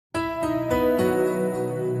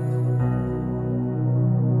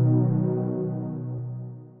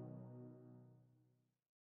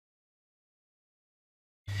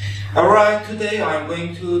Alright, today I'm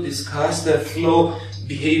going to discuss the flow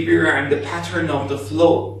behavior and the pattern of the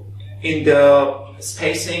flow in the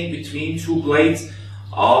spacing between two blades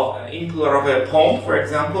of impeller of a pump, for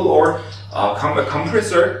example, or a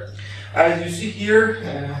compressor. As you see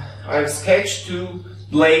here, I've sketched two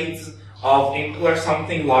blades of impeller,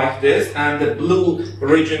 something like this, and the blue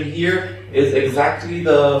region here is exactly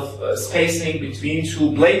the spacing between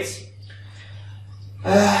two blades.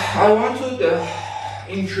 I want to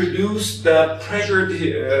introduce the pressure,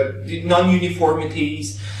 the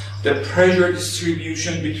non-uniformities, the pressure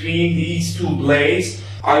distribution between these two blades.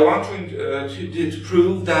 I want to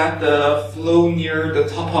prove that the flow near the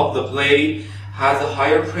top of the blade has a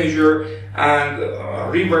higher pressure, and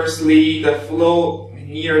reversely, the flow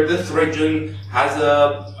near this region has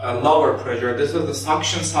a lower pressure. This is the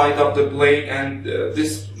suction side of the blade, and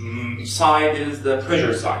this side is the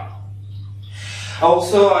pressure side.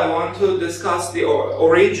 Also, I want to discuss the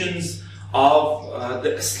origins of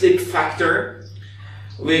the slip factor,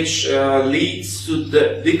 which leads to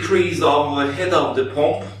the decrease of the head of the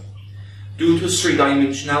pump due to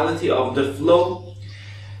three-dimensionality of the flow.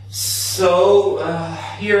 So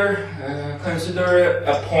here, consider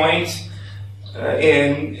a point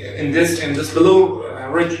in this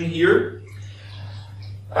below region here.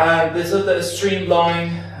 This is the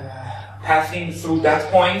streamline passing through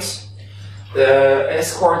that point. The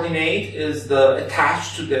S coordinate is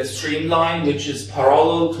attached to the streamline, which is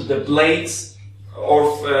parallel to the blades,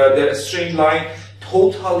 or the streamline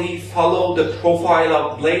totally follow the profile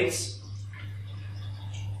of blades.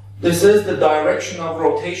 This is the direction of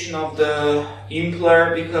rotation of the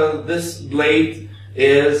impeller, because this blade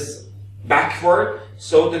is backward,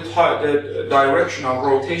 so the direction of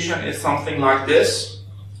rotation is something like this.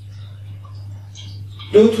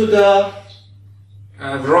 Due to the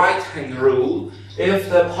right-hand rule, if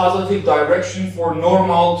the positive direction for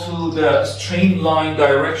normal to the streamline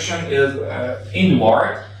direction is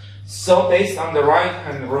inward, so based on the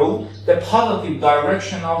right-hand rule, the positive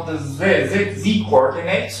direction of the z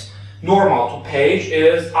coordinate normal to page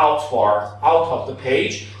is outward, out of the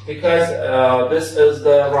page, because this is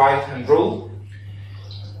the right-hand rule.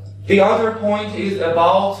 The other point is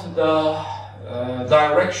about the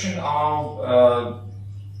direction of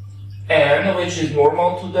N, which is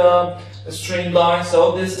normal to the streamline,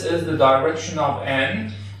 so this is the direction of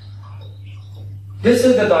N. This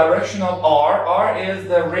is the direction of R. R is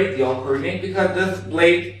the radial coordinate, because this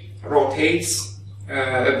blade rotates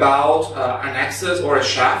about an axis or a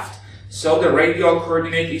shaft, so the radial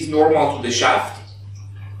coordinate is normal to the shaft.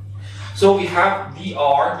 So we have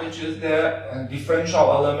dr, which is the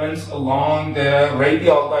differential element along the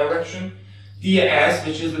radial direction, ds,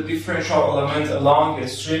 which is the differential element along the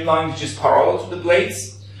streamline, which is parallel to the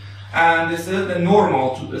blades, and this is the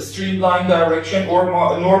normal to the streamline direction, or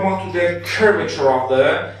normal to the curvature of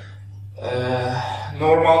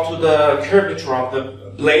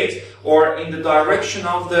the blade, or in the direction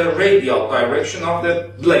of the radial direction of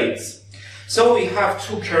the blades. So we have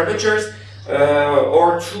two curvatures,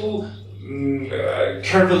 or two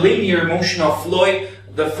curvilinear motion of fluid.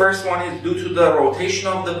 The first one is due to the rotation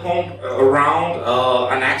of the pump around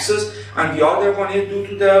an axis, and the other one is due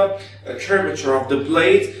to the curvature of the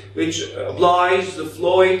blade, which obliges the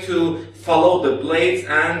fluid to follow the blades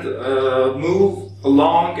and move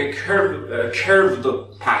along a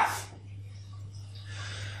curved path.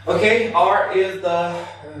 Okay, R is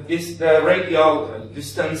the radial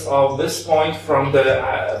distance of this point from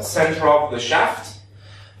the center of the shaft,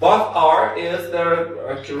 but R is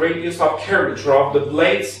the radius of curvature of the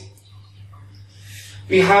blades.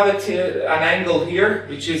 We have an angle here,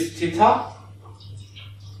 which is theta,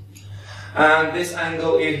 and this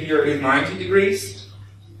angle here is 90 degrees.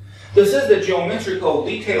 This is the geometrical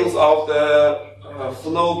details of the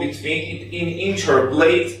flow between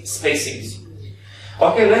inter-blade spacings.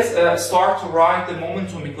 Okay, let's start to write the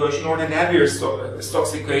momentum equation, or the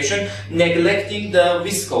Navier-Stokes equation, neglecting the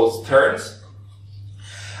viscous terms.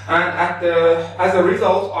 And as a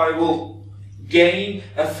result, I will gain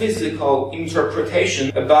a physical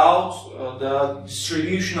interpretation about the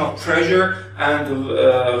distribution of pressure and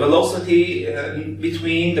velocity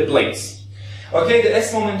between the blades. Okay, the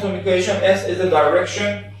S momentum equation, S is the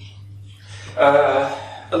direction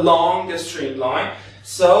along the streamline.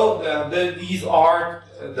 So these are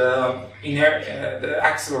the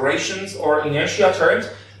accelerations or inertia terms.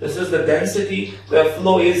 This is the density. The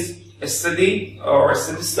flow is a steady or a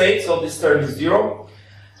steady state, so this term is 0.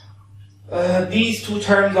 These two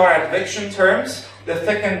terms are advection terms. The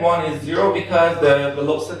second one is 0 because the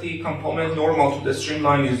velocity component normal to the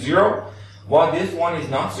streamline is 0, while this one is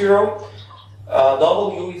not 0.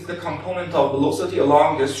 W is the component of velocity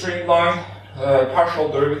along the streamline, partial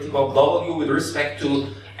derivative of W with respect to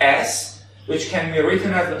S, which can be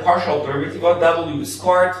written as the partial derivative of W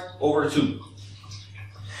squared over 2.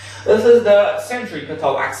 This is the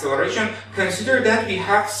centripetal acceleration. Consider that we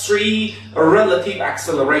have 3 relative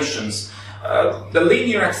accelerations. The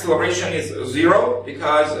linear acceleration is 0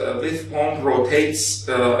 because this point rotates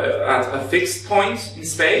at a fixed point in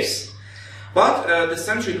space. But the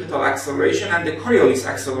centripetal acceleration and the Coriolis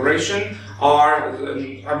acceleration are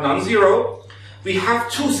non-zero. We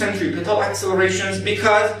have 2 centripetal accelerations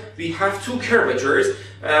because we have 2 curvatures.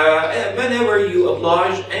 Whenever you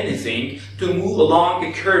oblige anything to move along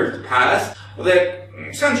a curved path, the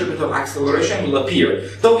centripetal acceleration will appear.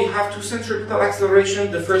 So we have 2 centripetal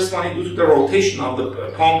accelerations. The first one is due to the rotation of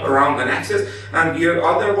the point around an axis, and the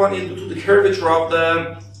other one is due to the curvature of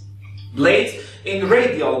the blades. In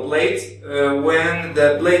radial blades, when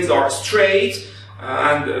the blades are straight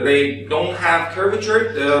and they don't have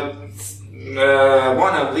curvature,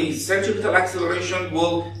 one of these centripetal acceleration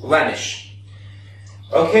will vanish.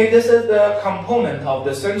 Okay, this is the component of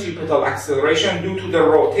the centripetal acceleration due to the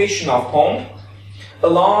rotation of point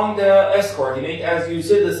along the s-coordinate. As you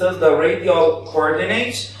see, this is the radial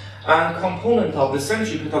coordinate, and component of the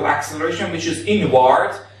centripetal acceleration, which is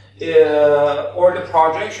inward, or the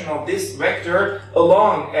projection of this vector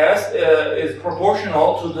along S is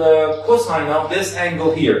proportional to the cosine of this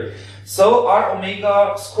angle here. So r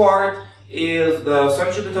omega squared is the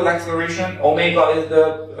centripetal acceleration, omega is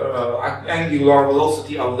the angular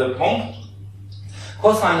velocity of the point.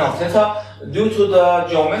 Cosine of theta, due to the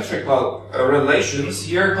geometrical relations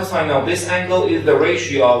here, cosine of this angle is the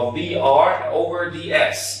ratio of dr over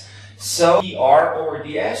ds. So dr over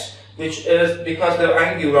ds, which is because the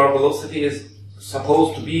angular velocity is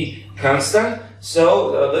supposed to be constant,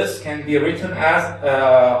 so this can be written as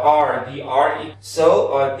r dr.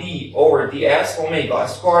 So d over ds omega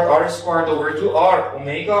squared r squared over 2 r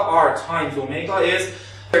omega r times omega is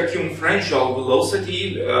circumferential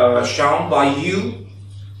velocity shown by u,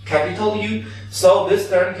 capital U. So this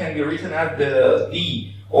term can be written as the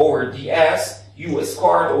d over ds u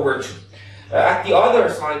squared over 2. At the other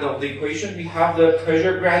side of the equation, we have the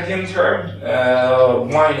pressure gradient term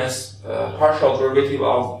minus partial derivative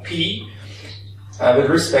of P with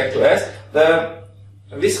respect to S. The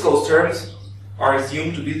viscous terms are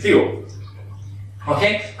assumed to be 0.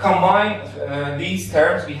 Okay, combine these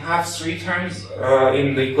terms. We have 3 terms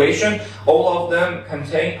in the equation. All of them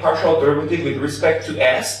contain partial derivative with respect to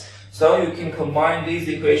S. So you can combine these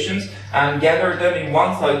equations and gather them in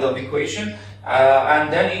one side of the equation.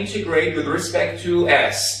 And then integrate with respect to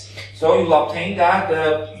S. So you will obtain that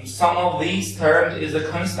the sum of these terms is a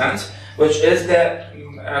constant, which is the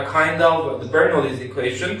kind of the Bernoulli's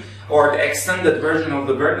equation, or the extended version of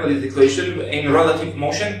the Bernoulli's equation in relative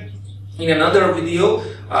motion. In another video,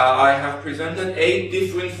 I have presented 8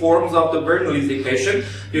 different forms of the Bernoulli's equation.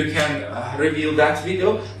 You can review that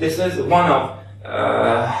video. This is one of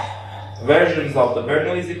versions of the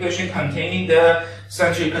Bernoulli's equation containing the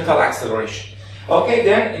centripetal acceleration. Okay,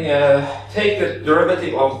 then take the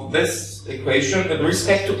derivative of this equation with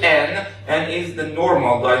respect to n. N is the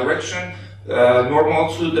normal direction,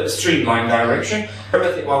 normal to the streamline direction.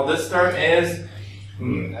 Derivative of this term is,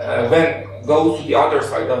 when goes to the other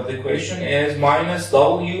side of the equation, is minus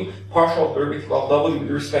w, partial derivative of w with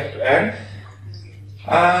respect to n,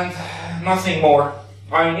 and nothing more.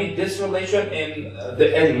 I need this relation in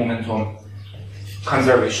the n momentum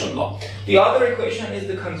conservation law. The other equation is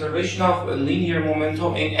the conservation of linear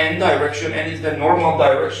momentum in n direction. N is the normal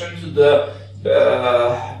direction to the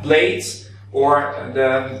blades, or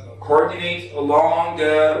the coordinate along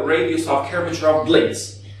the radius of curvature of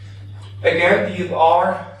blades. Again, these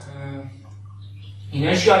are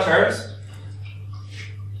inertia terms.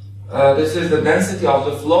 This is the density of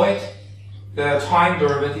the fluid. The time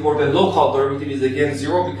derivative or the local derivative is again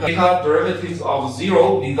 0 because derivatives of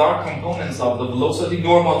 0, these are components of the velocity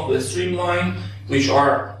normal to the streamline, which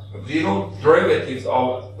are 0. Derivatives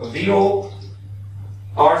of 0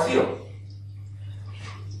 are 0.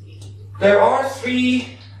 There are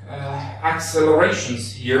 3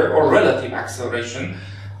 accelerations here, or relative acceleration.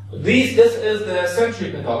 This is the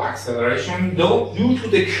centripetal acceleration. Due to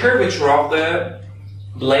the curvature of the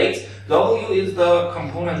blades, W is the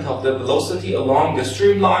component of the velocity along the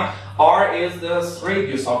streamline. R is the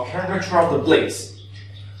radius of curvature of the blades.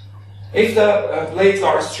 If the blades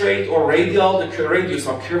are straight or radial, the radius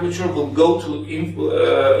of curvature will go to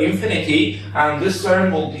infinity, and this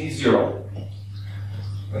term will be 0.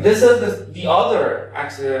 This is the other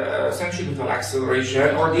centripetal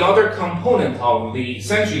acceleration, or the other component of the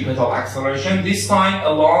centripetal acceleration, this time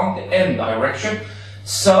along the n direction.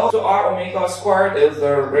 So r omega squared is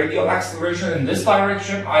the radial acceleration in this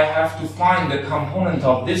direction. I have to find the component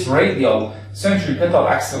of this radial centripetal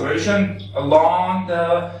acceleration along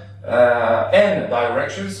the n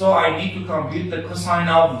direction. So I need to compute the cosine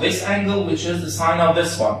of this angle, which is the sine of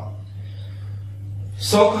this one.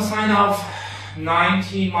 So cosine of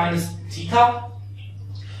 90 minus theta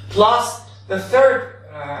plus the third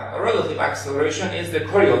relative acceleration is the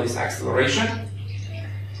Coriolis acceleration,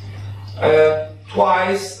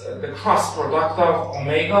 twice the cross product of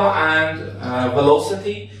omega and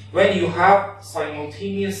velocity. When you have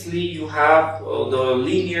simultaneously, you have the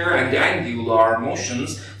linear and the angular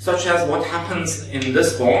motions, such as what happens in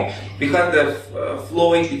this form, because the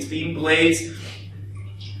flowing between blades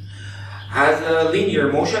has a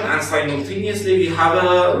linear motion, and simultaneously we have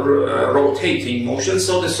a rotating motion.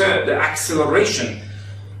 So the acceleration,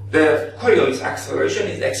 the Coriolis acceleration,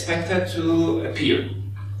 is expected to appear.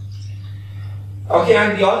 Okay,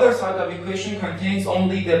 and the other side of the equation contains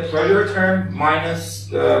only the pressure term minus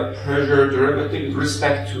the pressure derivative with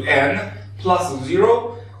respect to n plus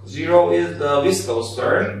 0. 0 is the viscous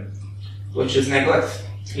term, which is neglected.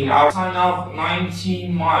 In our sine of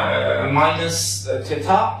 19 minus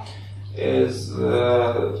theta is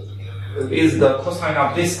the cosine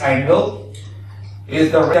of this angle,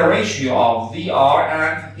 is the ratio of dr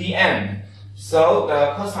and dn. So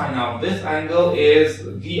the cosine of this angle is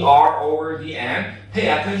dr over dn. Pay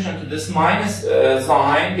attention to this minus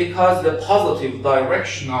sign, because the positive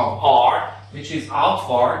direction of r, which is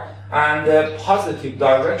outward, and the positive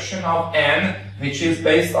direction of n, which is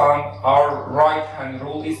based on our right hand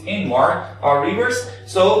rule, is inward, are reversed.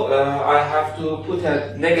 So I have to put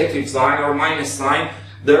a negative sign or minus sign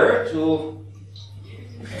there to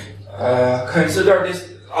consider these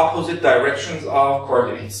opposite directions of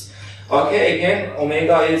coordinates. Okay, again,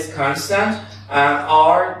 omega is constant, and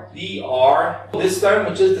r dr, this term,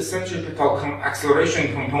 which is the centripetal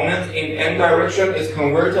acceleration component in n direction, is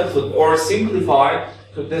converted to, or simplified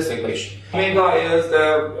to, this equation. Omega is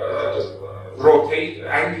the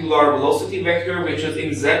angular velocity vector, which is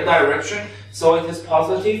in z direction, so it is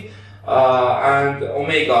positive, and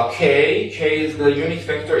omega k is the unit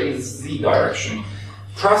vector in z direction.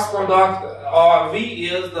 Cross product v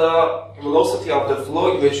is the velocity of the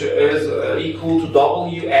fluid, which is equal to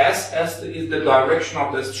ws. S is the direction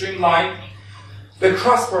of the streamline. The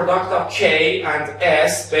cross product of k and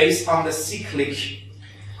s based on the cyclic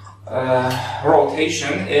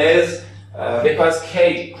rotation is because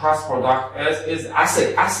k cross product s is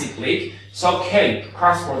acyclic, so k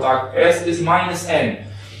cross product s is minus n.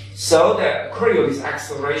 So the Coriolis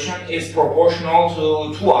acceleration is proportional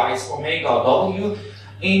to twice omega w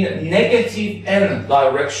in negative n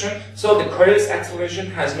direction. So the Coriolis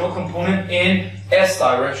acceleration has no component in s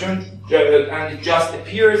direction, and it just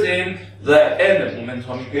appears in the n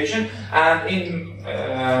momentum equation, and in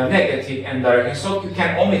negative n direction. So you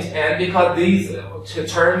can omit n because these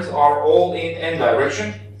terms are all in n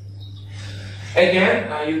direction.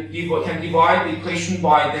 Again, you can divide the equation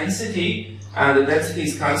by density, and the density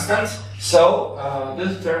is constant. So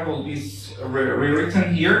this term will be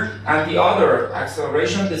rewritten here, and the other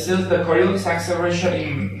acceleration, this is the Coriolis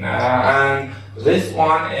acceleration, and this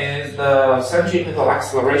one is the centripetal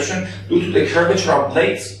acceleration due to the curvature of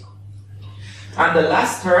blades. And the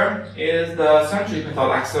last term is the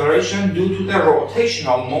centripetal acceleration due to the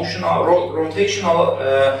rotational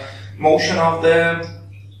motion of the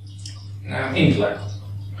implant.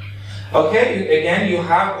 Okay, again you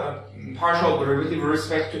have partial derivative with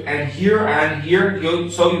respect to n here and here,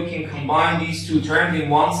 so you can combine these two terms in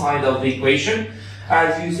one side of the equation.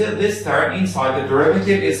 As you said, this term inside the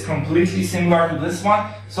derivative is completely similar to this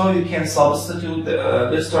one, so you can substitute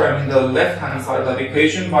this term in the left hand side of the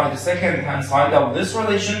equation by the second hand side of this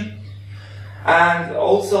relation, and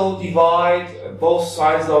also divide both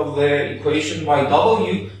sides of the equation by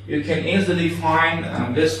w. You can easily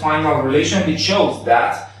find this final relation, which shows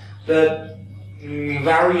that the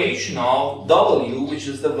variation of w, which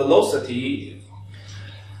is the velocity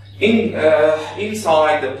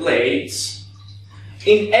inside the plates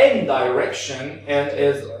in n direction, and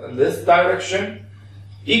is this direction,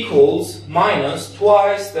 equals minus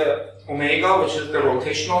twice the omega, which is the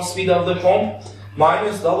rotational speed of the foam,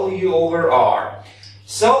 minus w over r.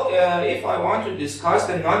 So if I want to discuss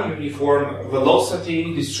the non-uniform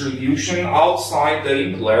velocity distribution outside the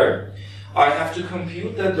impeller, I have to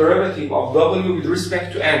compute the derivative of w with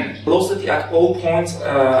respect to n. Velocity at all points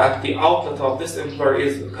at the outlet of this impeller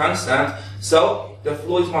is constant, so the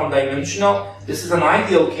flow is one-dimensional. This is an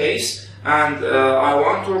ideal case, and I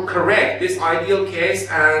want to correct this ideal case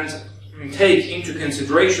and take into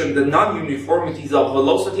consideration the non-uniformities of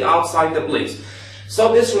velocity outside the blades.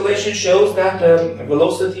 So this relation shows that the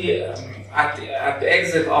velocity at the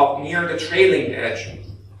exit of near the trailing edge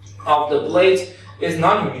of the blade is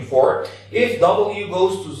non-uniform. If W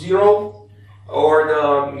goes to 0, or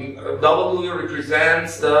the W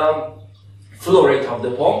represents the flow rate of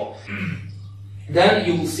the pump, then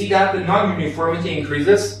you will see that the non-uniformity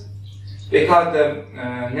increases because the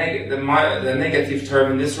negative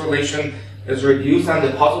term in this relation is reduced and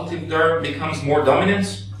the positive term becomes more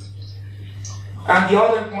dominant. And the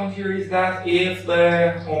other point here is that if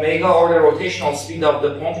the omega, or the rotational speed of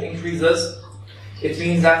the pump, increases, it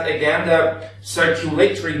means that again the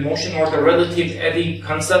circulatory motion, or the relative eddy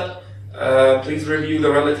concept, please review the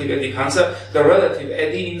relative eddy concept. The relative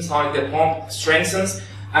eddy inside the pump strengthens,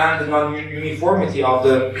 and the non-uniformity of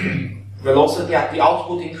the velocity at the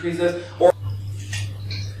output increases.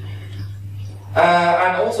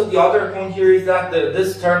 And also the other point here is that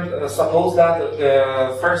this term, suppose that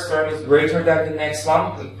the first term is greater than the next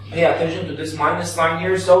one. Pay attention to this minus sign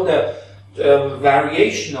here. So the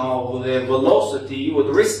variation of the velocity with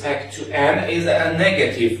respect to n is a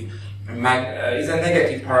negative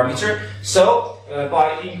parameter. So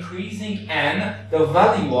by increasing n, the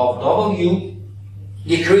value of W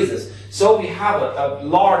decreases. So we have a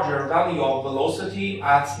larger value of velocity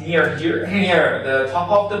at near the top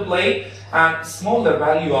of the blade, and smaller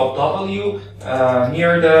value of W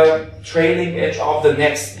near the trailing edge of the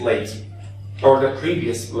next blade, or the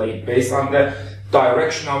previous blade, based on the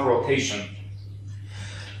direction of rotation.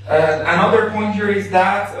 Another point here is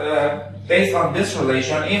that based on this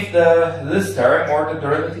relation, if this term, or the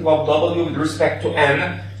derivative of W with respect to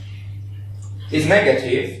n, is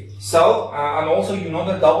negative, so, and also you know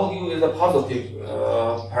that W is a positive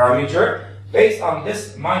parameter. Based on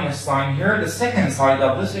this minus sign here, the second side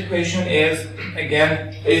of this equation is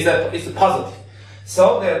again a positive.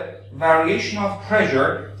 So the variation of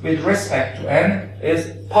pressure with respect to n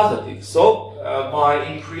is positive. So by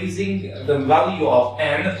increasing the value of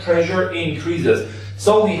n, pressure increases.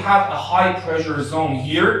 So we have a high pressure zone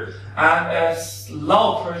here and a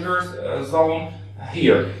low pressure zone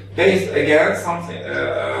here. Based again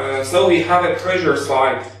so we have a pressure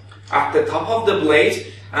side at the top of the blade,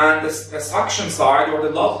 and the suction side, or the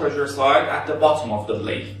low pressure side, at the bottom of the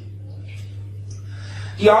blade.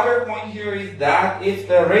 The other point here is that if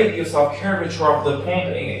the radius of curvature of the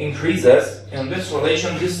pump increases in this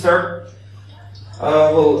relation, this term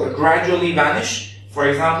will gradually vanish. For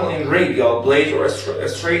example, in radial blades, or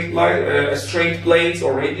straight blades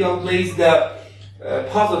or radial blades, the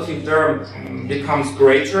positive term becomes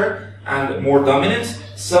greater and more dominant.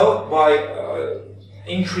 So by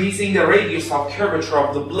increasing the radius of curvature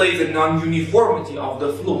of the blade, the non-uniformity of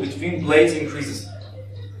the flow between blades increases.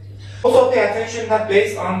 Also pay attention that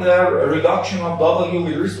based on the reduction of W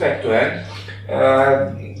with respect to n,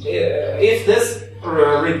 if this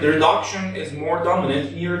reduction is more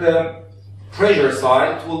dominant near the pressure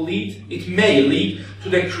side, it may lead to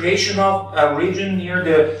the creation of a region near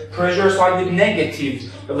the pressure side with negative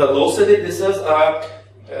velocity. This is a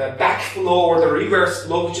backflow, or the reverse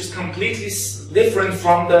flow, which is completely different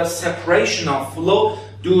from the separation of flow,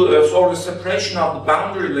 or the separation of the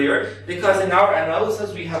boundary layer, because in our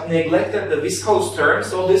analysis we have neglected the viscose term.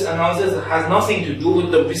 So this analysis has nothing to do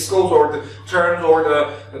with the viscose or the terms or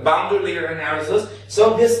the boundary layer analysis.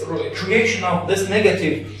 So this creation of this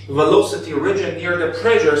negative velocity region near the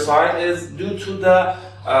pressure side is due to the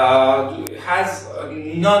has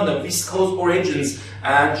non-viscose origins,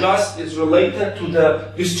 and just is related to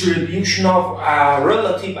the distribution of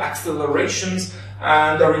relative accelerations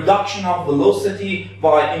and the reduction of velocity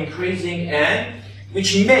by increasing n,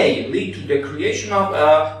 which may lead to the creation of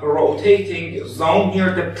a rotating zone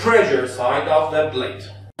near the pressure side of the blade.